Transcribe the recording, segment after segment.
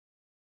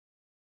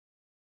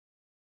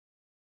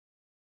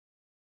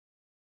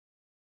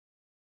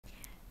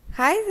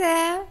Hi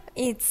there,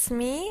 it's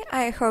me.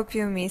 I hope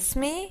you miss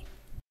me.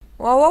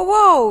 Whoa, whoa,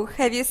 whoa,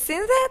 have you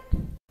seen that?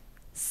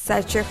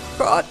 Such a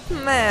hot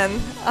man.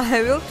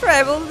 I will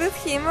travel with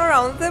him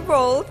around the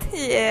world,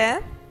 yeah.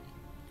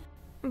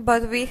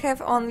 But we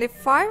have only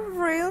 5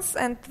 reels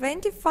and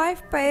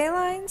 25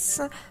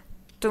 paylines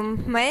to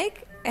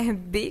make a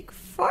big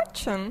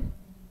fortune.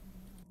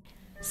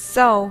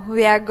 So,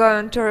 we are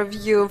going to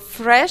review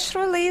fresh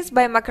release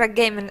by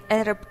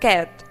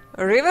Macrogaming.Org,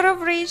 River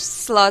of Rich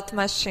slot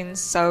machine,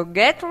 so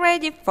get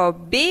ready for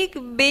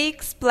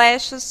big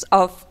splashes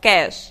of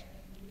cash.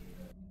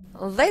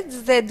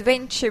 Let's the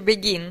adventure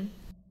begin.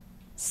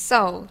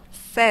 So,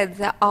 set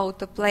the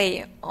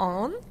autoplay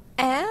on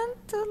and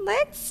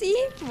let's see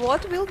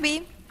what will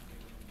be.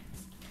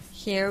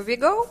 Here we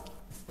go.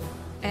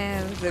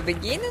 And the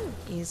beginning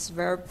is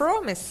very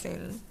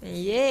promising,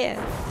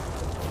 yeah.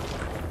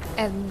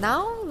 And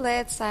now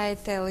I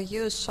tell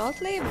you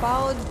shortly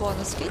about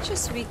bonus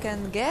features we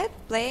can get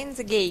playing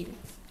the game.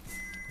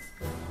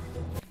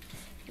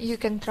 You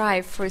can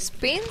try free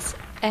spins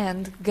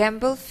and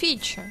gamble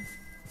feature.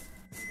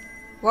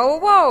 Whoa,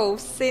 whoa,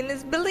 seeing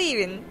is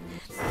believing.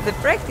 The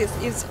practice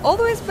is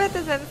always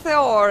better than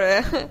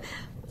theory.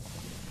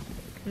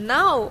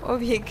 Now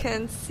we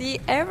can see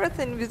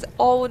everything with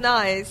own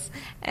eyes,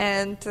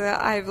 and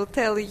I will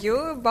tell you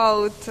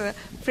about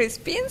free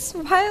spins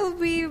while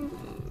we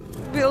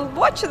will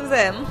watch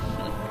them.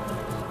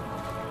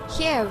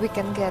 Here we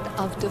can get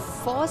up to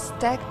 4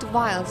 stacked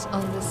vials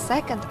on the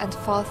second and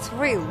fourth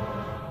reel.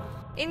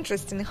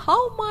 Interesting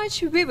how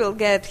much we will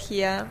get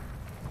here.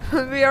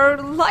 We are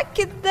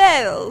lucky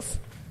devils.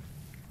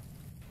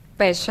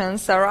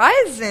 Passions are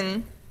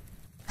rising.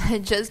 I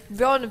just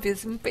burn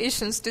with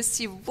impatience to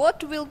see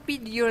what will be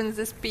during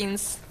the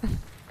spins.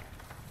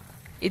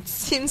 It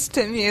seems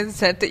to me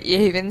that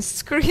even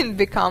screen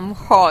become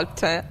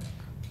hotter.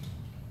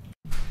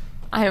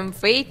 I am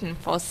waiting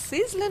for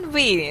sizzling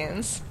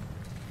villains.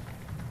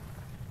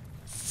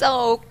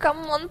 So,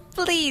 come on,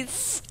 please,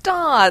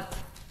 start!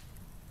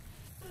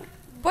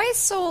 Why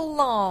so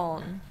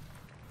long?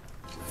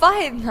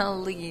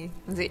 Finally,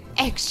 the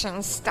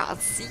action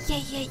starts,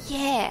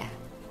 yeah!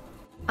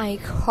 I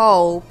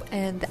hope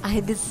and I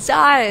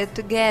desire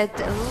to get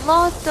a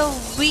lot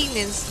of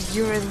winnings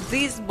during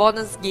this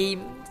bonus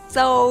game.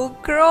 So,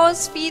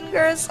 cross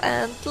fingers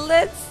and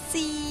let's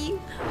see!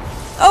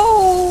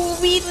 Oh,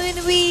 win!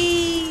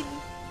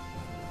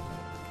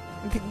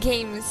 The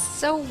game is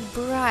so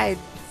bright,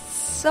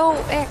 so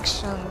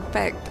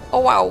action-packed.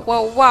 Oh,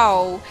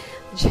 wow.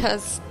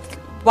 Just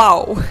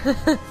wow.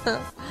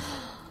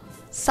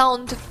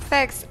 Sound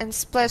effects and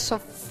splash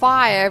of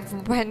fire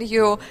when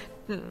you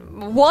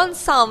want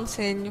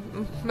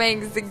something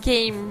makes the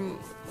game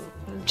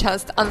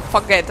just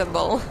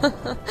unforgettable.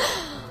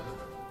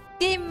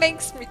 Game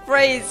makes me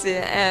crazy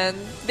and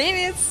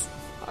minutes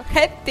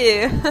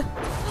happy.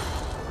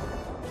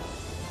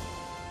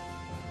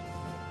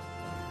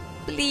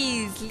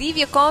 Please leave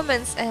your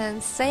comments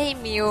and say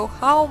me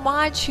how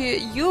much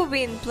you've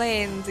been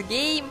playing the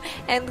game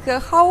and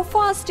how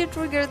fast you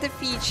trigger the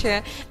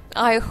feature.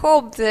 I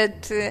hope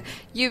that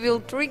you will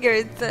trigger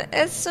it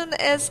as soon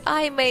as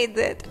I made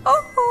it.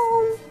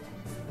 Oh!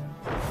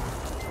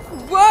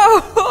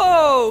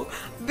 Whoa!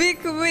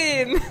 Big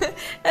win!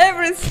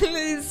 Everything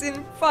is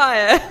in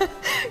fire.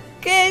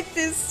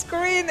 Katie's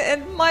screen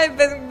and my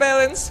bank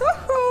balance.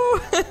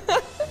 Woohoo!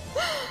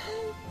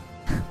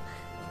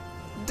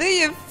 Do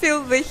you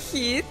feel the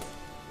heat?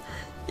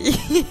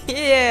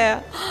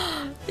 Yeah,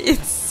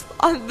 it's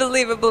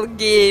unbelievable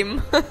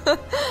game.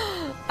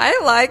 I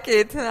like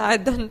it. I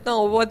don't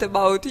know what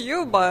about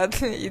you,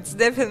 but it's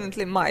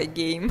definitely my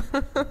game.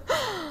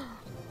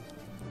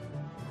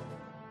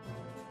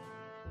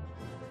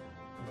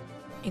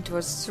 It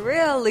was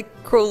really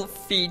cool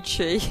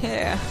feature,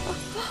 yeah.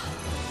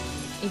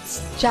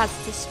 It's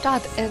just a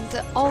start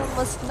and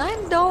almost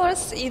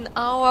 $9 in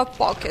our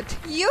pocket.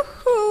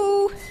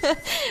 Yoo-hoo!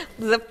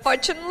 The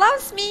fortune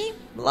loves me!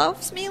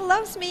 Loves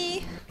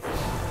me!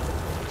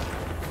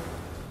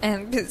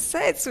 And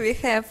besides, we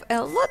have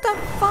a lot of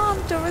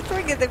fun to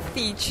retrigger the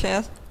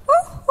feature.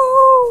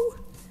 Woohoo!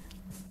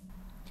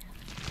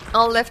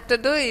 All left to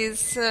do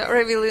is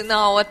reveal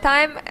our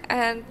time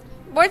and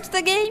watch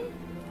the game.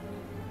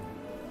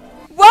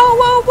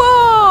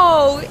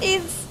 Whoa!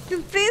 It's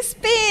 3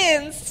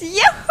 spins!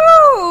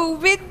 Yahoo!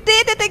 We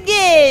did it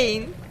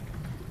again!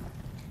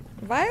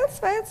 Vials.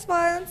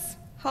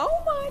 How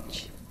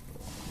much?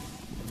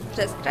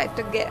 Just try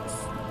to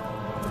guess.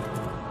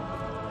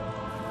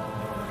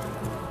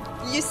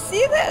 You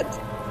see that?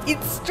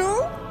 It's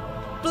true?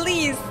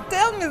 Please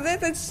tell me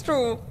that it's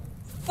true.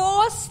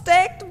 4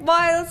 stacked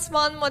vials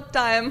one more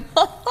time.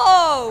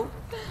 Ho!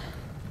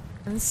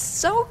 I'm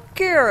so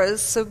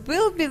curious,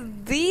 will be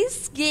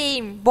this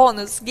game,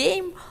 bonus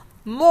game,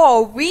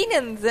 more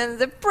winning than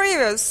the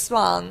previous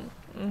one?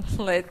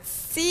 Let's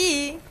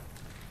see.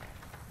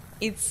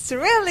 It's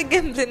really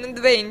gambling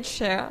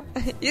adventure,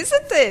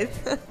 isn't it?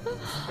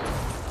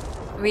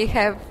 we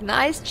have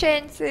nice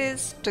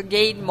chances to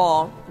gain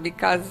more,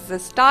 because the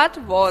start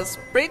was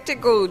pretty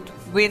good.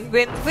 Win,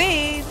 win,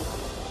 win!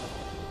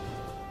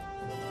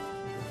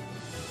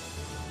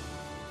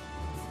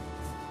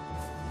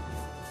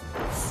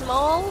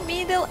 Small,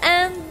 middle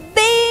and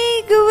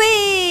big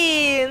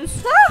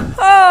wins!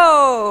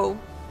 Ho-ho!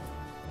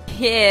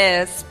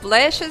 Yes,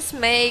 splashes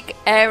make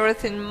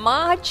everything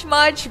much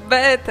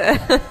better.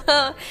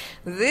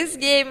 This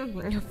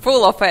game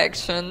full of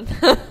action.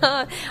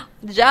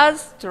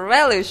 Just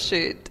relish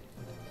it.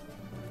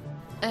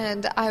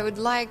 And I would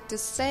like to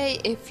say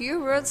a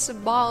few words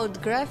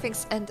about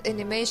graphics and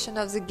animation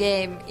of the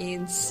game.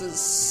 It's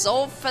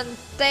so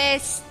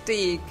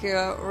fantastic.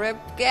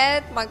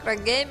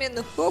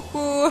 CasinoMicrogaming,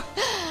 hoo-hoo.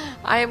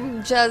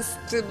 I'm just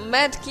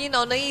mad keen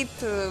on it.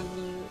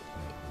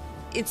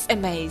 It's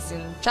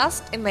amazing,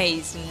 just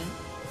amazing.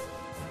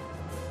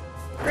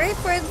 Great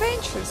for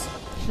adventures.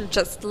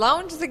 Just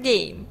launch the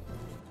game.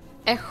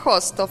 A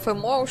host of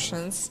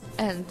emotions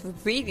and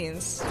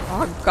winnings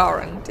are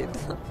guaranteed.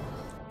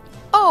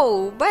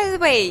 Oh, by the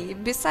way,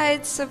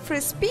 besides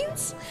free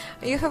spins,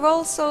 you have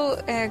also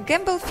a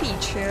gamble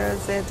feature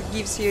that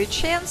gives you a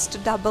chance to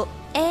double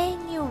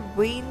any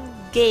win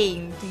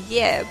gained.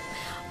 Yep.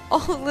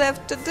 All you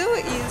have to do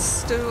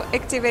is to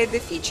activate the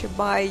feature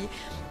by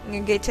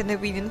getting a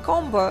winning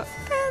combo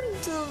and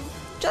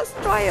just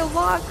try your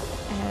luck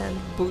and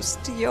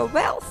boost your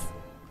wealth.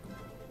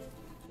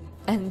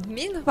 And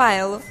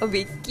meanwhile,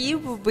 we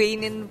keep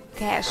winning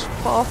cash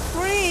for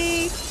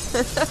free.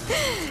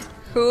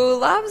 Who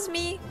loves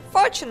me?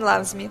 Fortune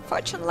loves me.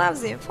 Fortune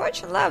loves me.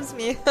 Fortune loves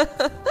me.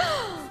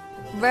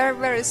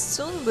 Very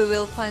soon we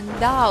will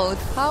find out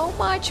how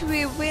much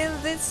we win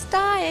this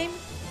time.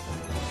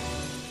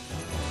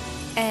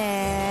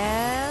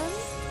 And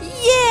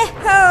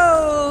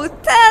yahoo!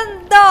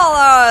 $10!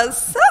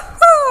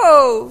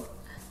 Woohoo!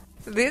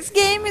 This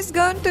game is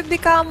going to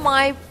become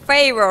my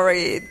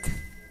favorite.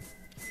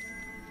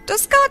 Two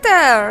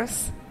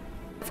scatters!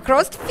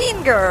 Crossed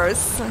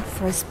fingers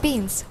for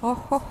spins. Ho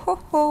ho ho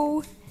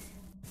ho!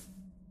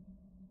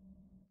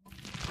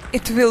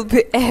 It will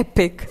be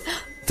epic.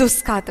 Two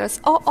scatters.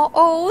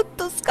 Oh!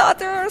 Two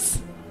scatters!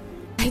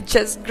 I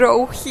just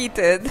grow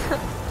heated.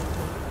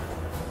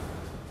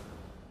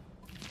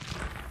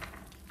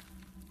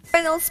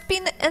 Final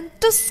spin and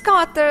two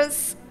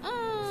scatters.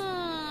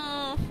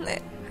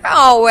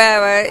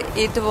 However,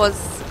 it was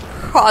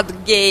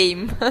hot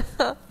game.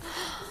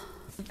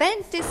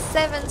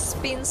 27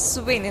 spins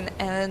winning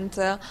and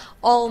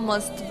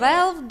almost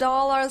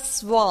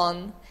 $12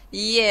 won.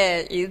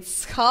 Yeah,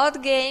 it's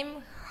hot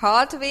game,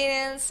 hot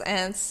winnings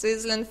and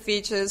sizzling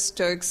features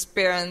to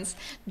experience.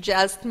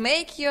 Just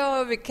make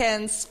your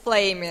weekends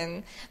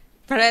flaming.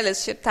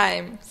 Relish your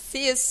time.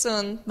 See you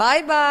soon.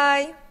 Bye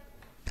bye.